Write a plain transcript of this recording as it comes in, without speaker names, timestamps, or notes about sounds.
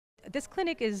This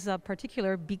clinic is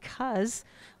particular because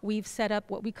we've set up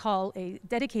what we call a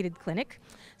dedicated clinic.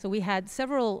 So we had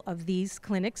several of these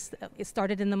clinics. It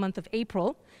started in the month of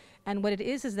April. And what it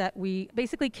is that we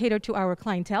basically cater to our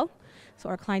clientele. So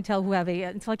our clientele who have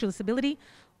an intellectual disability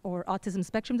or autism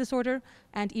spectrum disorder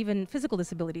and even physical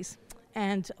disabilities.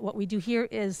 And what we do here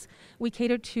is we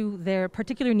cater to their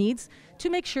particular needs to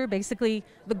make sure basically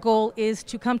the goal is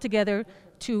to come together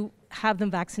to have them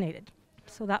vaccinated.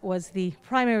 So that was the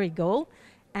primary goal.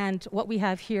 And what we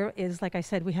have here is, like I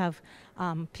said, we have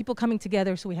people coming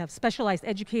together. So we have specialized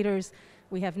educators,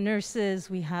 we have nurses,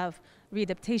 we have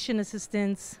readaptation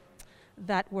assistants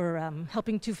that were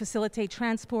helping to facilitate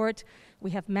transport.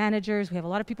 We have managers, we have a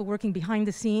lot of people working behind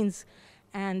the scenes.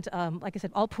 And like I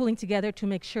said, all pulling together to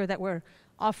make sure that we're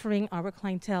offering our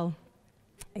clientele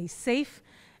a safe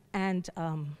and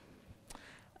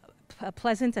a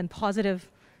pleasant and positive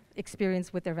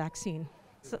experience with their vaccine.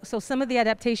 So some of the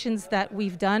adaptations that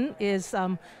we've done is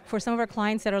for some of our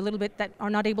clients that are that are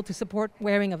not able to support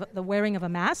the wearing of a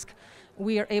mask,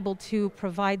 we are able to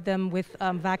provide them with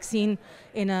vaccine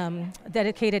in a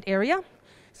dedicated area.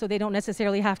 So they don't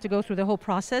necessarily have to go through the whole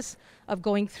process of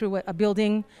going through a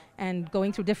building and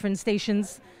going through different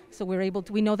stations. So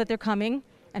we know that they're coming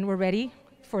and we're ready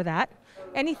for that.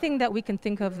 Anything that we can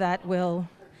think of that will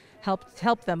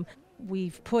help them.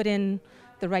 We've put in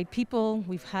the right people.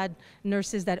 We've had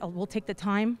nurses that will take the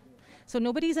time. So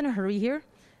nobody's in a hurry here.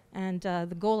 And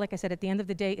the goal, like I said, at the end of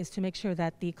the day is to make sure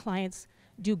that the clients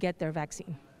do get their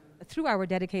vaccine. Through our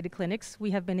dedicated clinics,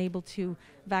 we have been able to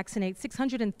vaccinate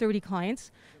 630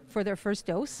 clients for their first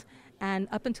dose. And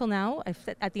up until now,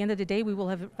 at the end of the day, we will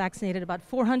have vaccinated about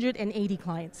 480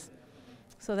 clients.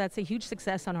 So that's a huge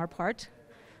success on our part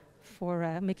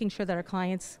for making sure that our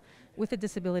clients with a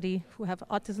disability who have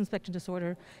autism spectrum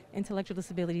disorder, intellectual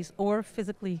disabilities, or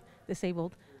physically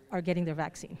disabled are getting their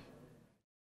vaccine.